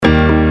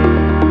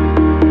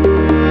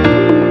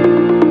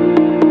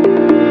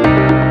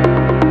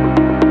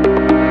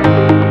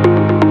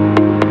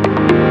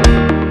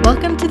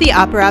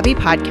Operavi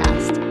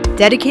podcast,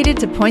 dedicated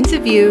to points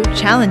of view,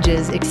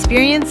 challenges,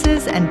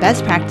 experiences, and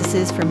best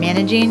practices for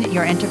managing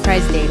your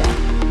enterprise data.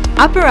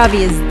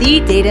 Operavi is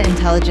the data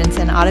intelligence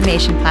and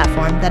automation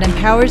platform that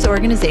empowers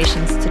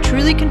organizations to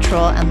truly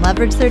control and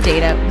leverage their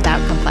data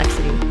without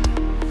complexity.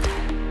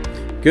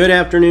 Good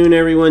afternoon,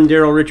 everyone.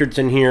 Daryl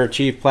Richardson here,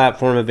 Chief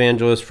Platform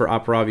Evangelist for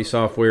Operavi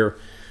Software.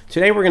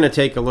 Today we're going to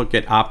take a look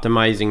at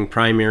optimizing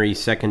primary,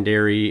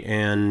 secondary,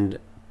 and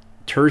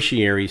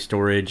tertiary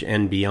storage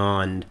and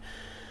beyond.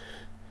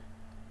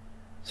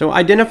 So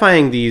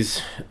identifying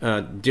these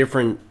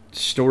different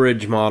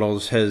storage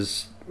models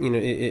has,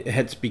 it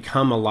has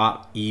become a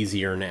lot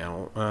easier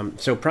now.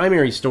 So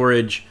primary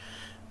storage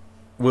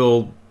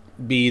will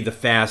be the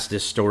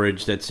fastest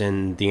storage that's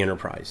in the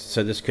enterprise.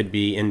 So this could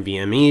be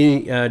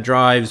NVMe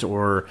drives,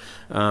 or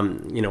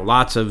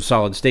lots of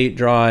solid state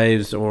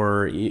drives,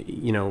 or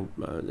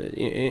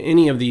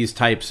any of these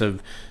types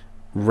of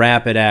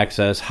rapid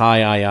access,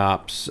 high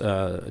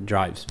IOPS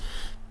drives.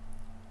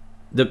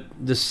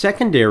 The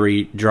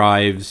secondary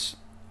drives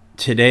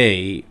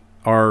today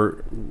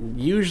are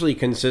usually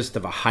consist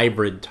of a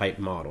hybrid type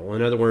model.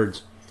 In other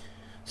words,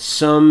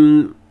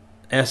 some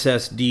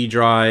SSD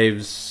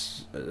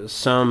drives,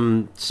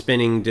 some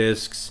spinning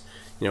disks,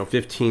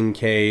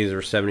 15Ks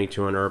or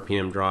 7200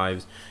 RPM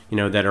drives,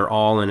 that are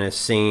all in the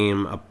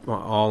same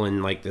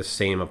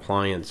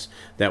appliance,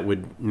 that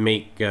would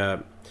make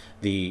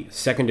the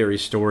secondary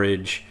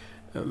storage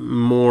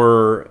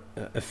more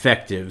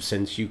effective,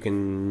 since you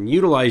can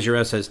utilize your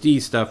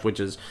SSD stuff, which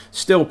is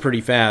still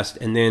pretty fast,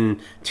 and then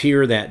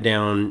tier that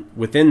down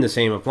within the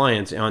same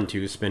appliance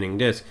onto spinning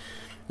disk.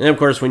 And of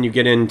course, when you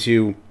get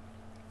into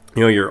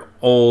your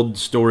old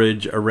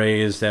storage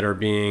arrays that are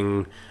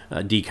being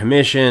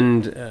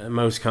decommissioned,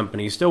 most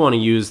companies still want to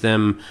use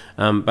them,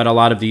 but a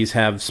lot of these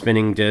have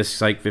spinning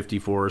disks like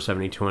 54 or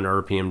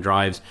 7200 RPM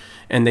drives,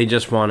 and they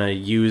just want to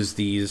use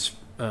these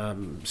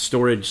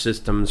storage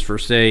systems for,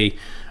 say,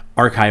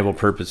 archival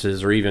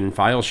purposes or even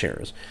file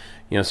shares.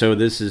 So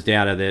this is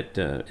data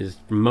that is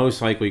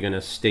most likely going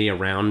to stay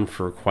around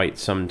for quite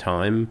some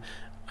time.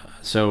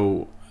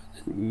 So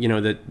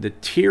the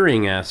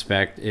tiering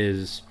aspect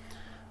is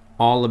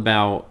all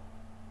about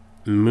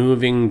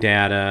moving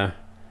data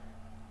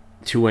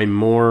to a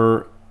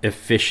more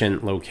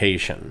efficient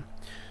location.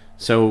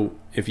 So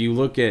if you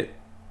look at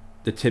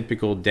the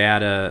typical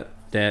data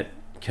that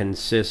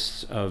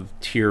consists of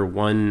tier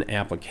 1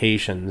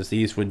 applications,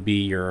 these would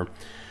be your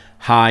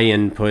high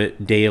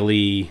input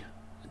daily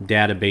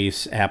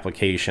database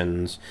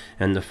applications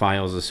and the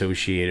files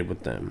associated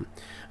with them.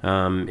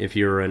 If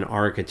you're an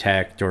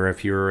architect or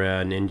if you're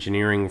an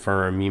engineering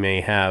firm, you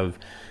may have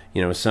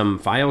some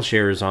file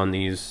shares on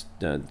these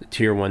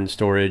tier 1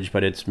 storage,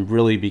 but it's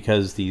really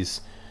because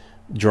these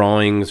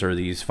drawings or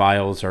these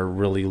files are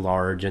really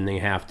large and they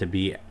have to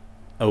be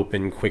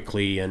open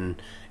quickly and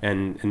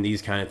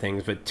these kind of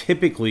things. But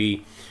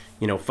typically,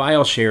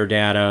 file share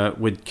data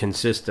would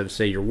consist of,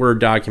 say, your Word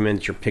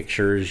documents, your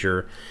pictures,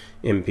 your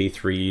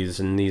MP3s,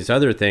 and these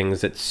other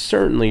things that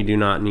certainly do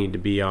not need to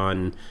be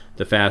on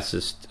the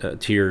fastest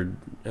tiered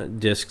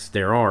disks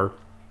there are.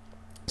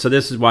 So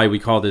this is why we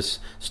call this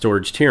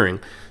storage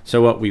tiering.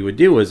 So what we would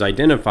do is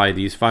identify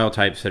these file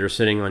types that are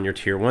sitting on your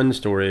tier 1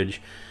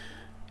 storage.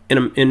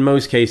 In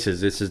most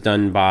cases, this is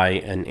done by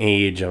an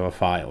age of a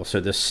file. So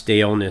the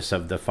staleness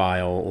of the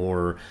file,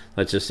 or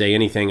let's just say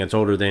anything that's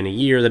older than a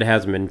year that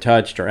hasn't been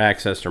touched or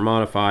accessed or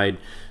modified,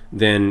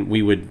 then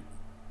we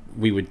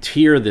would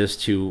tier this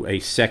to a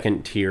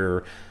second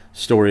tier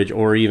storage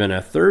or even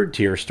a third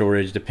tier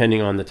storage,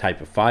 depending on the type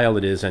of file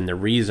it is and the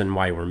reason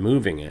why we're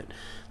moving it.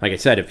 Like I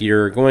said, if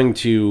you're going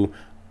to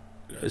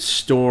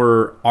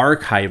store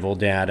archival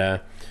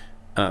data,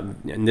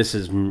 and this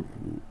is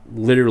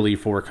literally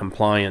for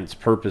compliance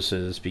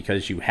purposes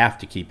because you have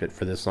to keep it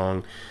for this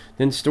long,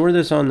 then store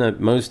this on the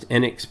most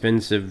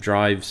inexpensive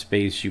drive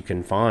space you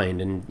can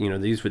find. And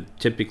these would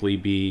typically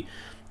be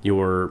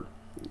your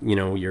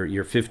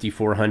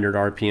 5400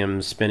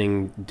 RPM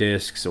spinning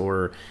disks,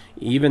 or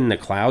even the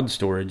cloud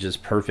storage is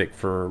perfect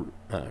for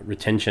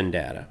retention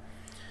data.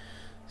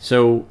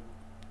 So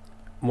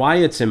why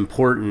it's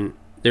important,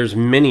 there's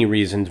many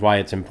reasons why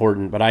it's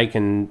important, but I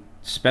can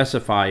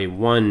specify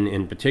one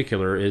in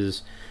particular,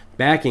 is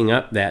backing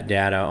up that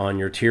data on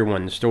your tier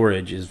 1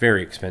 storage is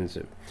very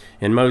expensive.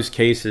 In most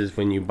cases,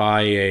 when you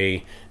buy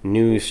a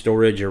new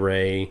storage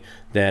array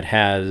that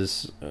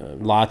has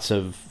lots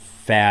of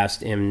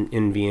fast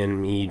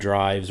NVMe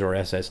drives or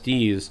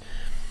SSDs,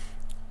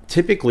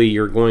 typically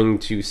you're going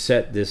to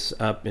set this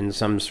up in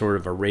some sort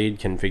of a RAID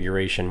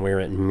configuration where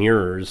it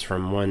mirrors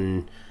from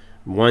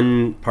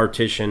one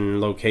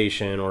partition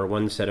location or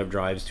one set of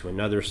drives to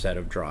another set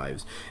of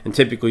drives. And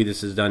typically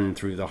this is done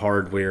through the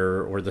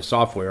hardware or the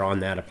software on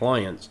that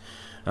appliance.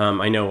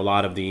 I know a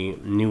lot of the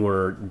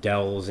newer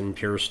Dells and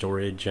Pure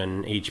Storage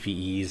and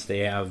HPEs, they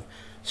have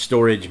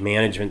storage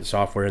management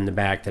software in the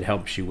back that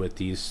helps you with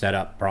these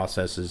setup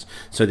processes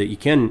so that you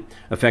can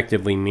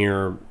effectively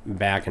mirror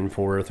back and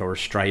forth, or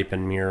stripe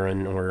and mirror,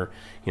 and or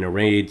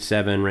RAID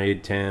 7,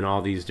 RAID 10,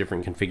 all these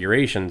different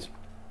configurations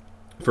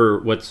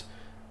for what's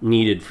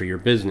needed for your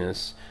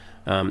business.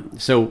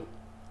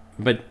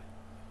 But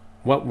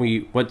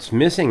what's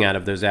missing out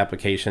of those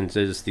applications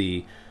is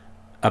the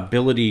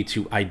ability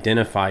to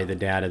identify the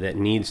data that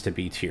needs to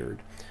be tiered,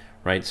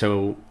 right?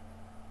 So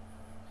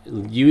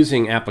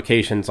using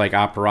applications like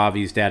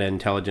Operavi's data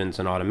intelligence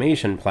and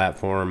automation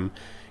platform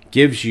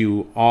gives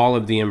you all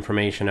of the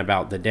information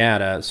about the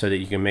data so that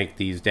you can make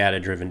these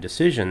data-driven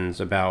decisions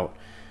about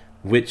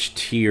which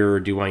tier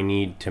do I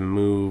need to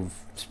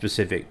move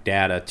specific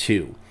data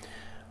to.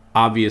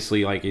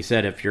 Obviously, like I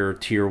said, if your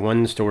tier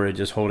 1 storage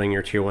is holding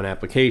your tier 1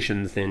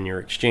 applications, then your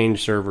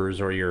Exchange servers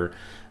or your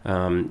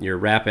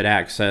rapid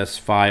access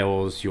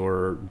files,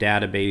 your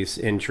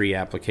database entry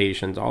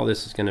applications, all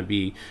this is going to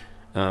be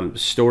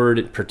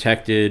stored,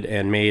 protected,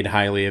 and made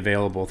highly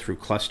available through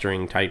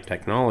clustering type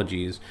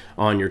technologies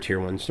on your tier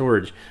 1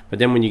 storage. But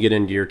then when you get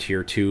into your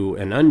tier 2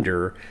 and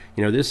under,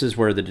 this is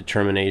where the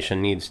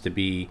determination needs to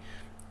be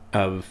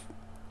of,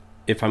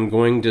 if I'm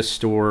going to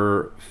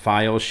store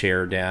file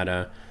share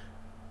data,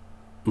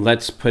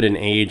 let's put an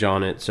age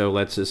on it. So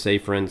let's just say,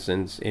 for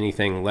instance,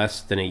 anything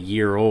less than a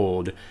year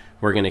old,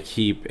 we're going to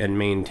keep and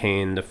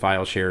maintain the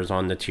file shares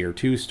on the tier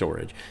 2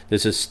 storage.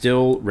 This is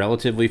still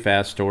relatively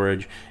fast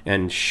storage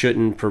and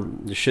shouldn't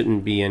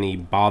be any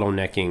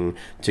bottlenecking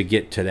to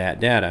get to that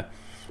data.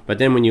 But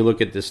then when you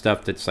look at the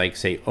stuff that's like,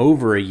 say,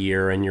 over a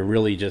year and you're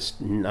really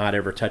just not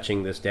ever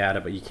touching this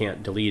data, but you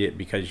can't delete it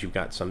because you've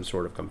got some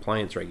sort of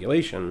compliance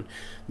regulation,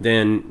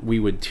 then we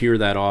would tier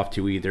that off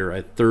to either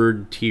a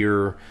 3rd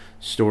tier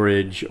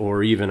storage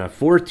or even a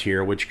 4th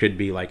tier, which could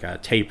be like a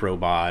tape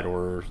robot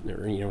or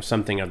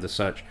something of the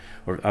such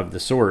or of the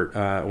sort,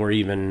 or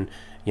even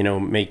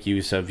make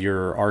use of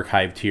your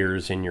archive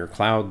tiers in your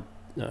cloud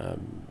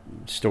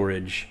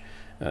storage,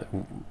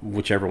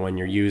 whichever one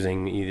you're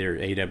using, either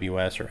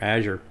AWS or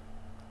Azure.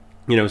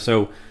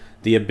 So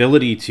the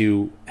ability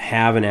to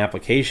have an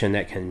application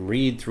that can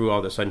read through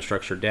all this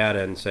unstructured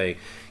data and say,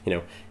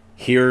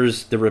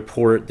 here's the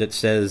report that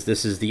says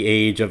this is the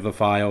age of the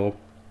file.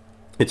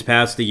 It's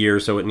past the year,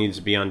 so it needs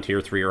to be on tier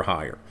 3 or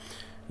higher.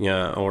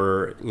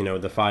 Or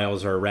the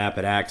files are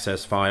rapid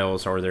access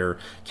files, or they're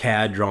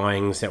CAD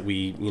drawings that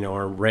we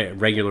are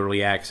regularly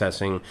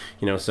accessing.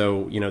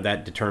 So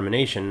that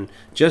determination,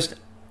 just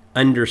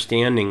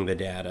understanding the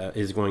data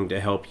is going to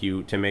help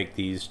you to make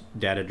these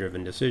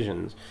data-driven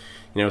decisions.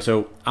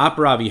 So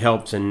Operavi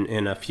helps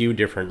in a few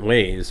different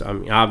ways.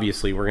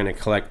 Obviously, we're going to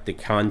collect the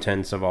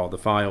contents of all the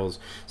files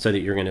so that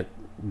you're going to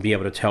be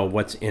able to tell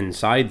what's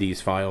inside these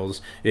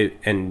files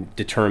and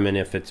determine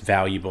if it's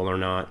valuable or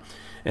not.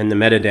 And the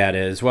metadata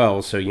as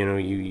well. So, you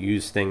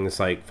use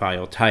things like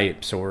file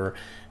types or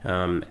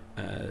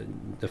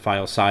the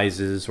file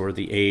sizes or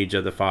the age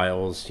of the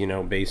files,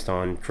 based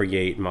on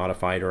create,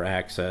 modified, or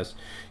access.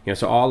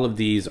 So all of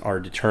these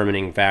are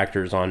determining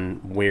factors on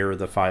where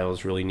the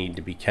files really need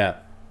to be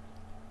kept.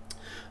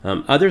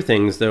 Other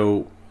things,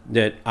 though,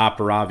 that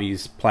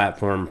Operavi's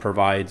platform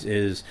provides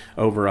is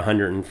over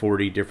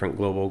 140 different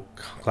global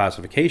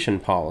classification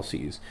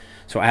policies.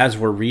 So as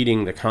we're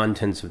reading the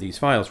contents of these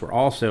files, we're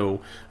also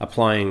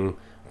applying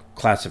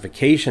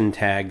classification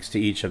tags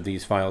to each of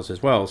these files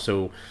as well.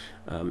 So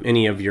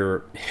any of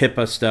your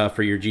HIPAA stuff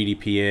or your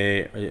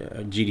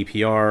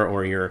GDPR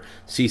or your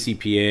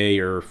CCPA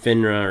or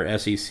FINRA or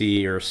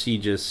SEC or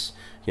CJIS,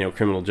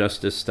 criminal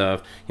justice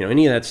stuff,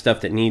 any of that stuff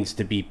that needs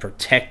to be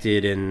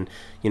protected and,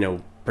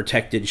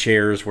 protected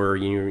shares where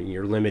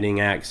you're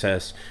limiting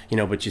access,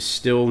 but you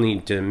still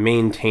need to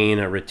maintain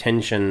a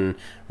retention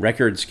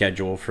record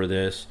schedule for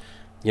this.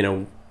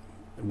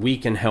 We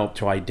can help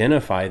to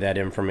identify that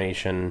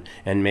information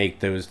and make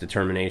those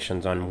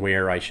determinations on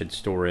where I should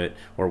store it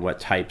or what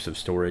types of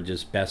storage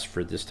is best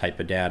for this type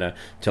of data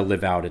to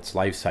live out its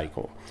life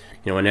cycle.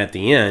 And at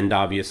the end,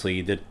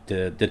 obviously,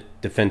 the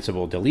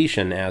defensible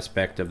deletion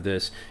aspect of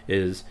this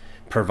is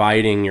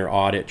providing your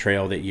audit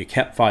trail that you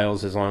kept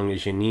files as long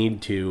as you need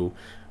to.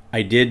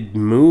 I did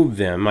move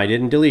them. I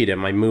didn't delete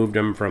them. I moved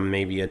them from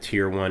maybe a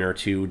tier 1 or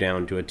 2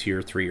 down to a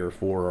tier 3 or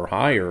 4 or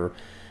higher.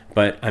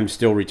 But I'm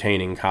still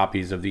retaining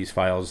copies of these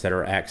files that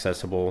are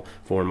accessible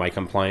for my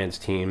compliance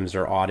teams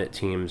or audit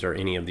teams or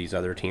any of these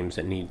other teams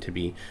that need to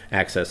be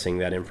accessing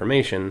that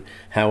information.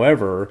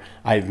 However,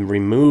 I've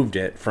removed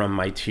it from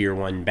my tier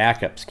 1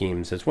 backup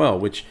schemes as well,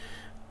 which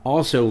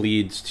also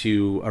leads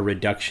to a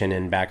reduction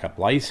in backup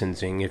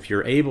licensing. If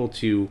you're able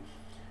to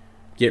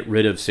get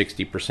rid of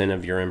 60%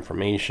 of your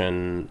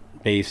information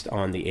based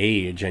on the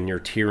age and you're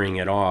tiering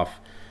it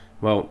off,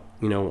 well,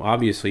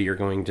 obviously you're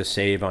going to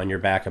save on your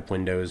backup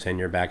windows and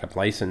your backup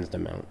licensed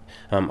amount.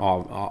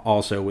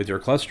 Also with your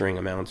clustering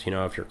amounts,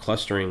 if you're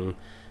clustering,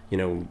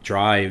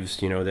 drives,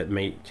 that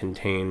may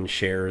contain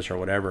shares or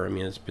whatever,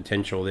 it's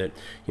potential that,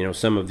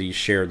 some of these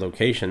shared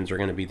locations are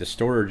going to be the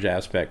storage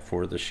aspect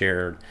for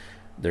the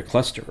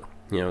cluster,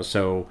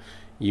 so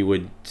you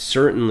would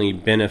certainly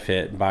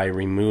benefit by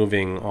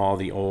removing all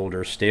the old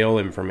or stale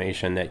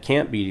information that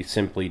can't be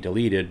simply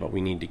deleted, but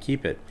we need to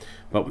keep it,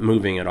 but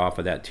moving it off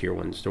of that tier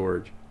 1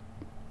 storage.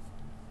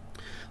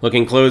 Look,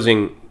 in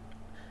closing,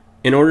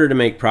 in order to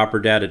make proper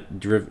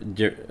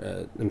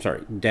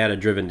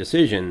data-driven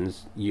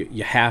decisions,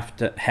 you have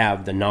to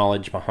have the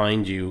knowledge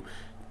behind you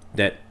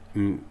that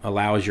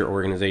allows your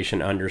organization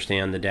to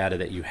understand the data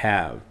that you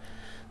have.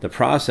 The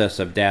process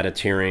of data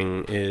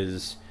tiering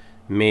is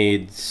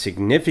made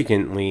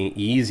significantly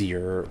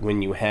easier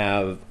when you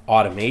have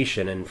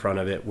automation in front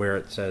of it, where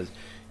it says,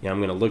 I'm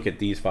going to look at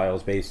these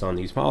files based on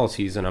these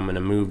policies, and I'm going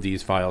to move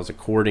these files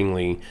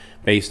accordingly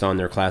based on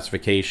their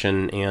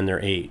classification and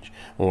their age,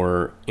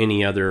 or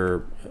any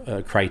other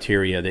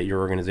criteria that your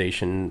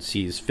organization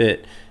sees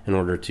fit in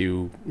order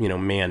to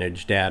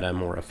manage data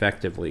more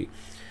effectively.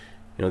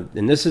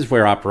 And this is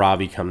where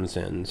Operavi comes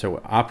in. So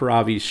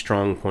Operavi's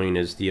strong point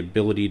is the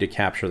ability to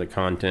capture the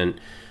content,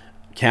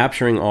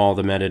 capturing all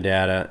the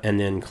metadata, and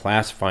then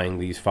classifying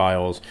these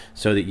files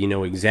so that you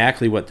know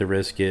exactly what the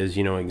risk is,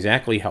 you know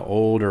exactly how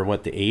old or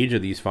what the age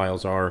of these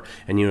files are,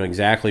 and you know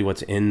exactly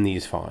what's in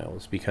these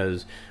files,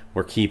 because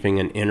we're keeping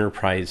an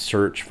enterprise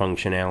search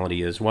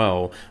functionality as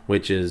well,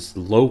 which is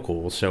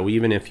local. So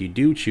even if you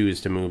do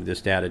choose to move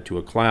this data to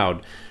a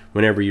cloud,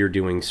 whenever you're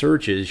doing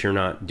searches, you're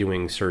not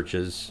doing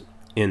searches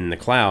in the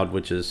cloud,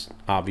 which is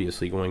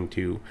obviously going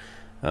to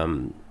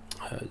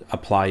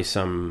apply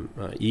some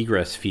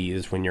egress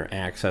fees when you're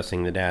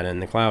accessing the data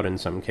in the cloud in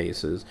some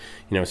cases.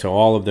 So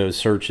all of those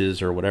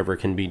searches or whatever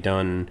can be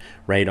done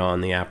right on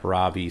the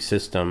Operavi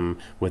system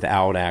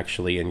without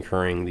actually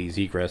incurring these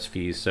egress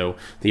fees. So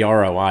the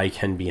ROI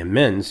can be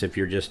immense if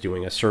you're just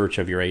doing a search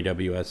of your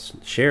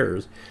AWS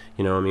shares.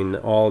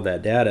 All of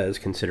that data is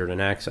considered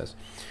an access.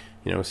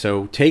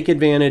 So take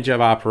advantage of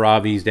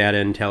Operavi's data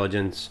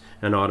intelligence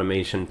and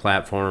automation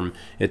platform.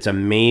 It's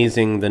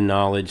amazing the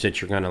knowledge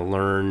that you're going to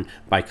learn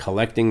by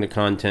collecting the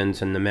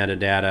contents and the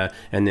metadata,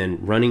 and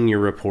then running your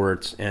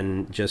reports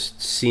and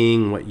just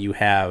seeing what you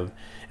have,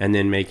 and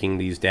then making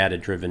these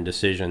data-driven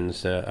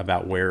decisions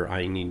about where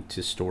I need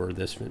to store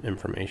this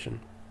information.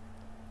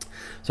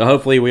 So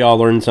hopefully we all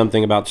learned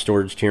something about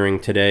storage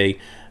tiering today.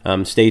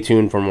 Stay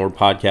tuned for more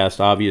podcasts.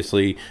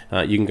 Obviously,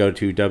 you can go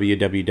to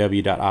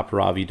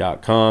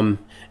www.operavi.com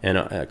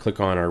and click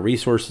on our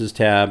resources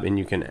tab, and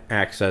you can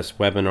access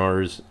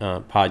webinars,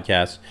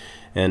 podcasts,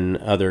 and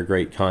other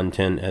great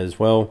content as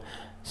well.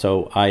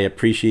 So I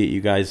appreciate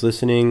you guys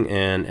listening,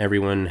 and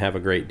everyone have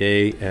a great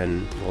day,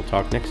 and we'll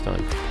talk next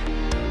time.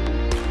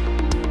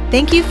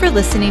 Thank you for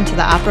listening to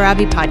the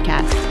Operavi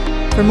podcast.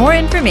 For more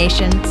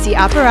information, see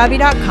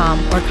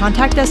operavi.com or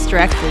contact us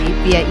directly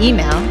via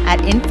email at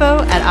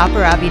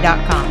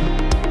info@operavi.com.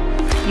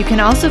 You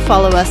can also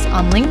follow us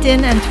on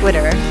LinkedIn and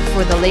Twitter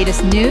for the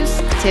latest news,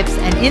 tips,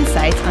 and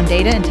insights on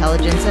data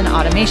intelligence and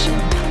automation.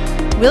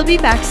 We'll be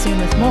back soon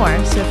with more,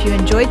 so if you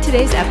enjoyed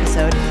today's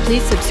episode,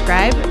 please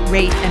subscribe,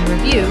 rate, and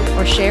review,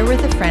 or share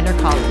with a friend or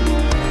colleague.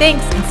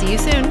 Thanks, and see you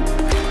soon.